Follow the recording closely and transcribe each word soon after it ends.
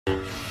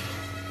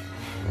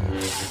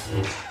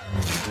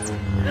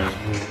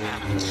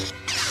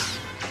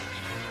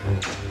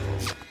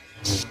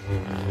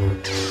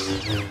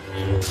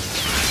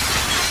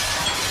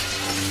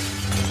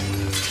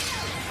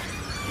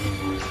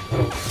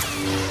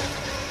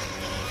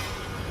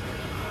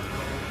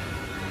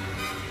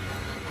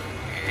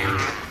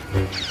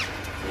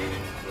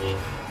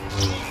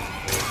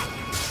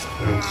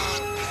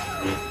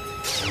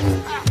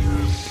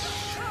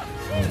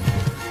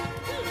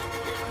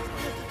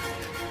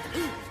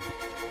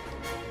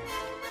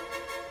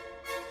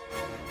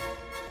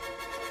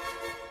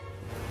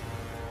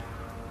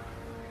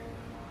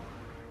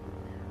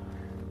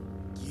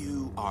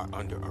You are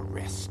under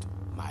arrest,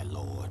 my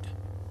lord.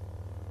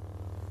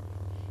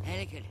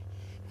 Anakin,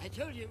 I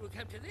told you it would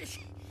come to this.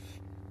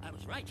 I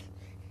was right.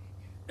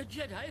 The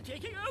Jedi are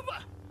taking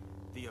over.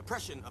 The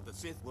oppression of the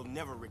Sith will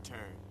never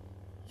return.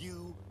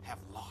 You have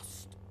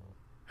lost.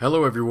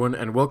 Hello everyone,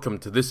 and welcome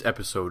to this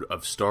episode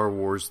of Star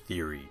Wars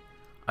Theory.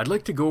 I'd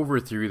like to go over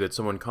a theory that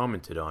someone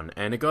commented on,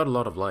 and it got a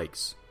lot of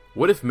likes.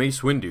 What if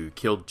Mace Windu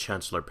killed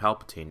Chancellor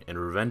Palpatine in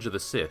Revenge of the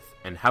Sith,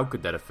 and how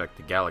could that affect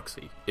the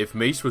galaxy? If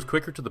Mace was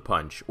quicker to the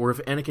punch, or if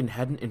Anakin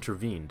hadn't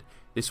intervened,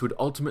 this would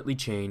ultimately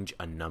change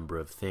a number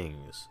of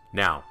things.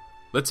 Now,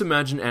 let's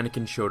imagine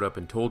Anakin showed up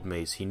and told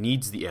Mace he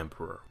needs the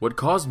Emperor. What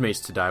caused Mace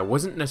to die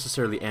wasn't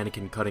necessarily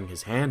Anakin cutting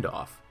his hand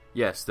off.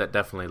 Yes, that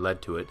definitely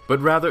led to it,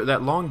 but rather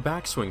that long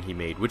backswing he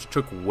made, which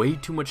took way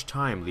too much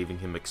time, leaving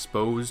him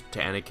exposed to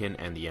Anakin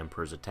and the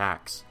Emperor's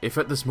attacks. If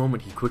at this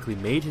moment he quickly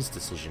made his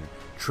decision,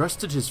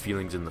 trusted his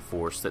feelings in the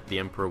Force that the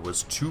Emperor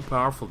was too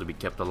powerful to be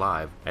kept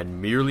alive, and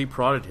merely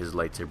prodded his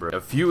lightsaber a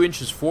few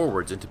inches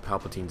forwards into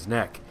Palpatine's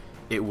neck,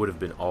 it would have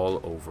been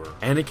all over.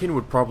 Anakin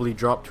would probably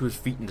drop to his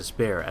feet in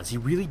despair, as he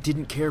really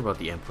didn't care about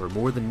the Emperor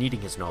more than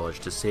needing his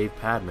knowledge to save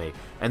Padme,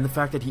 and the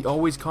fact that he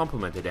always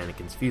complimented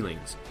Anakin's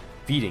feelings,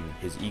 feeding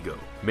his ego.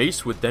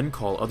 Mace would then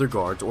call other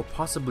guards or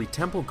possibly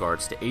temple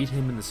guards to aid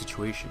him in the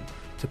situation,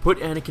 to put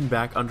Anakin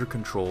back under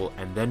control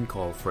and then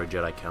call for a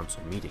Jedi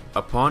Council meeting.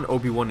 Upon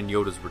Obi-Wan and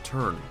Yoda's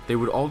return, they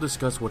would all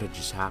discuss what had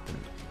just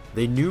happened.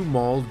 They knew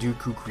Maul,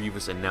 Dooku,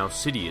 Grievous, and now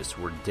Sidious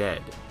were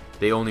dead.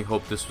 They only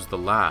hoped this was the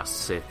last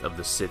Sith of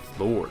the Sith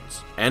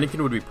Lords.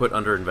 Anakin would be put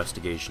under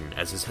investigation,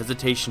 as his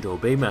hesitation to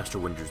obey Master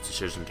Windu's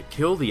decision to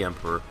kill the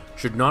Emperor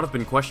should not have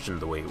been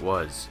questioned the way it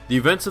was. The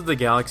events of the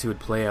galaxy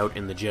would play out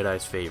in the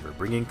Jedi's favor,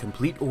 bringing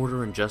complete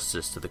order and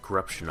justice to the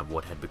corruption of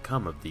what had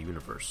become of the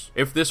universe.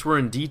 If this were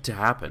indeed to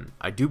happen,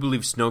 I do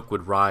believe Snoke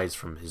would rise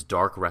from his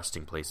dark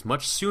resting place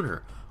much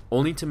sooner,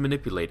 only to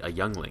manipulate a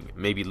youngling,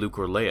 maybe Luke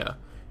or Leia.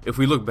 If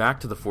we look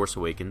back to The Force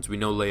Awakens, we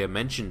know Leia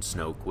mentioned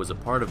Snoke was a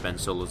part of Ben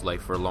Solo's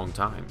life for a long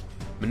time,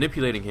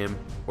 manipulating him,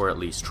 or at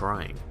least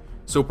trying.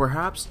 So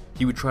perhaps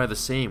he would try the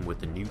same with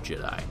the new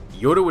Jedi.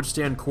 Yoda would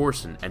stay on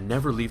Coruscant and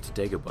never leave to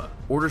Dagobah.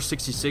 Order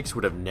 66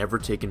 would have never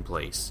taken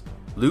place.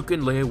 Luke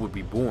and Leia would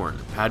be born,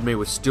 Padme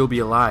would still be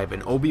alive,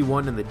 and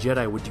Obi-Wan and the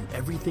Jedi would do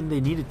everything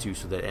they needed to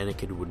so that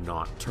Anakin would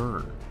not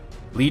turn,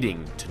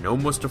 leading to no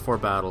Mustafar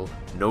battle,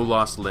 no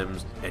lost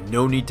limbs, and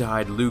no need to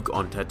hide Luke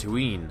on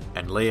Tatooine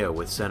and Leia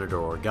with Senator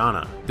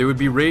Organa. They would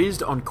be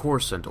raised on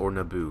Coruscant or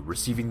Naboo,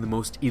 receiving the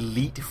most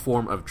elite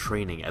form of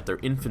training at their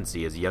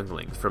infancy as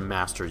younglings from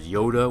Masters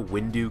Yoda,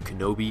 Windu,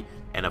 Kenobi,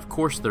 and of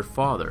course their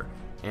father,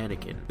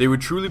 Anakin. They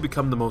would truly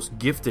become the most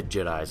gifted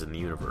Jedis in the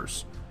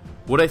universe.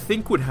 What I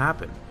think would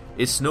happen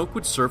is Snoke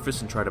would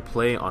surface and try to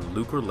play on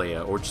Luke or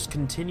Leia, or just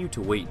continue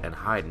to wait and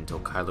hide until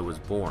Kylo was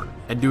born,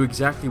 and do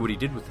exactly what he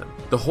did with him.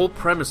 The whole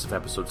premise of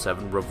Episode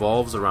 7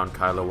 revolves around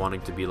Kylo wanting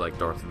to be like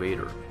Darth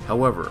Vader.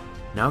 However,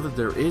 now that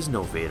there is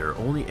no Vader,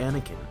 only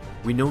Anakin,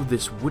 we know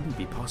this wouldn't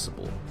be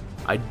possible.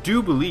 I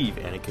do believe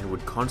Anakin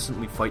would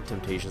constantly fight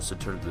temptations to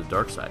turn to the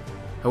dark side.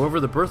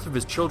 However, the birth of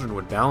his children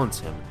would balance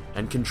him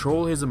and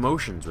control his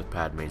emotions with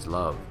Padme's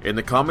love. In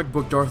the comic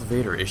book Darth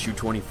Vader issue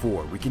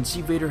 24, we can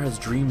see Vader has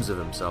dreams of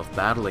himself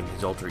battling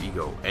his alter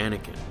ego,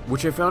 Anakin,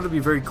 which I found to be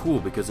very cool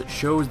because it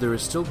shows there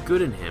is still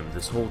good in him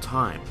this whole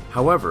time.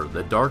 However,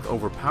 the dark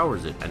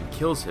overpowers it and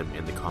kills him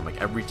in the comic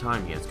every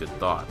time he has good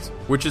thoughts,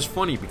 which is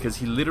funny because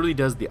he literally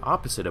does the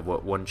opposite of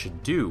what one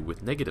should do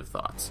with negative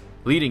thoughts,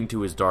 leading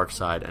to his dark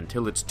side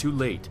until it's too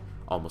late,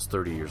 almost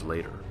 30 years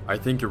later. I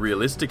think a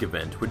realistic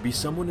event would be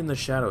someone in the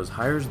shadows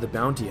hires the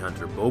bounty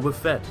hunter Boba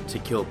Fett to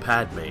kill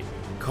Padme,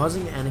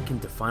 causing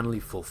Anakin to finally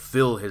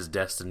fulfill his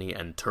destiny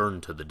and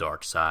turn to the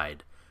dark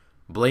side,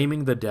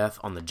 blaming the death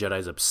on the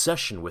Jedi's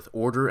obsession with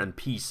order and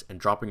peace and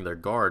dropping their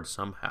guard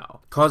somehow,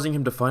 causing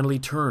him to finally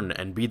turn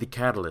and be the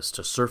catalyst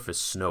to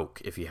surface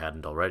Snoke if he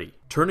hadn't already,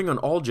 turning on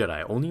all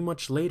Jedi only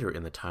much later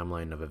in the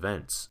timeline of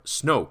events.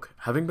 Snoke,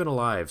 having been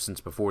alive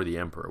since before the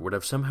Emperor, would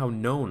have somehow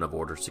known of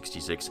Order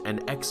 66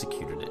 and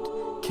executed it,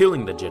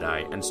 killing the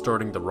Jedi and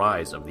starting the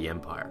rise of the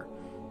Empire.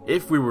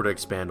 If we were to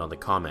expand on the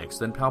comics,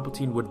 then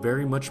Palpatine would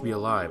very much be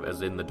alive,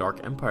 as in the Dark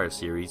Empire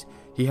series,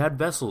 he had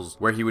vessels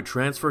where he would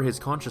transfer his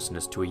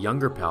consciousness to a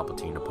younger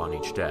Palpatine upon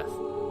each death.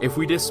 If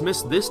we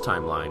dismiss this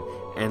timeline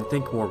and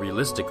think more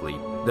realistically,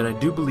 then I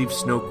do believe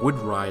Snoke would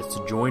rise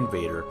to join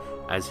Vader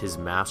as his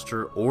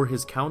master or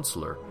his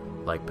counselor,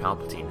 like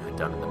Palpatine had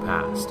done in the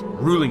past,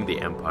 ruling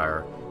the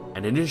Empire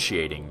and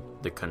initiating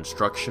the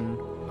construction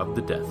of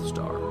the Death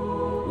Star.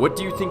 What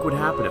do you think would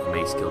happen if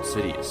Mace killed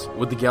Sidious?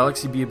 Would the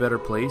galaxy be a better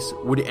place?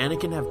 Would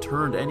Anakin have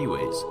turned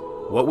anyways?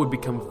 What would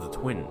become of the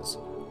twins?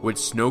 Would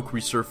Snoke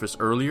resurface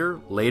earlier,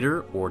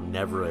 later, or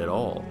never at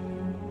all?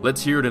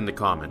 Let's hear it in the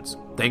comments.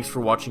 Thanks for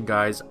watching,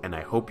 guys, and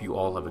I hope you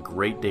all have a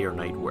great day or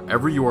night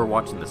wherever you are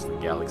watching this in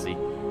the galaxy.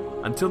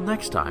 Until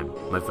next time,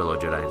 my fellow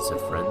Jedi and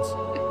Sith friends.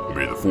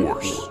 May the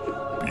Force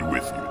be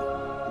with you.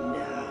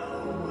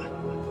 Now,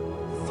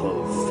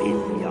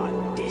 fulfill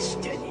your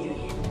destiny.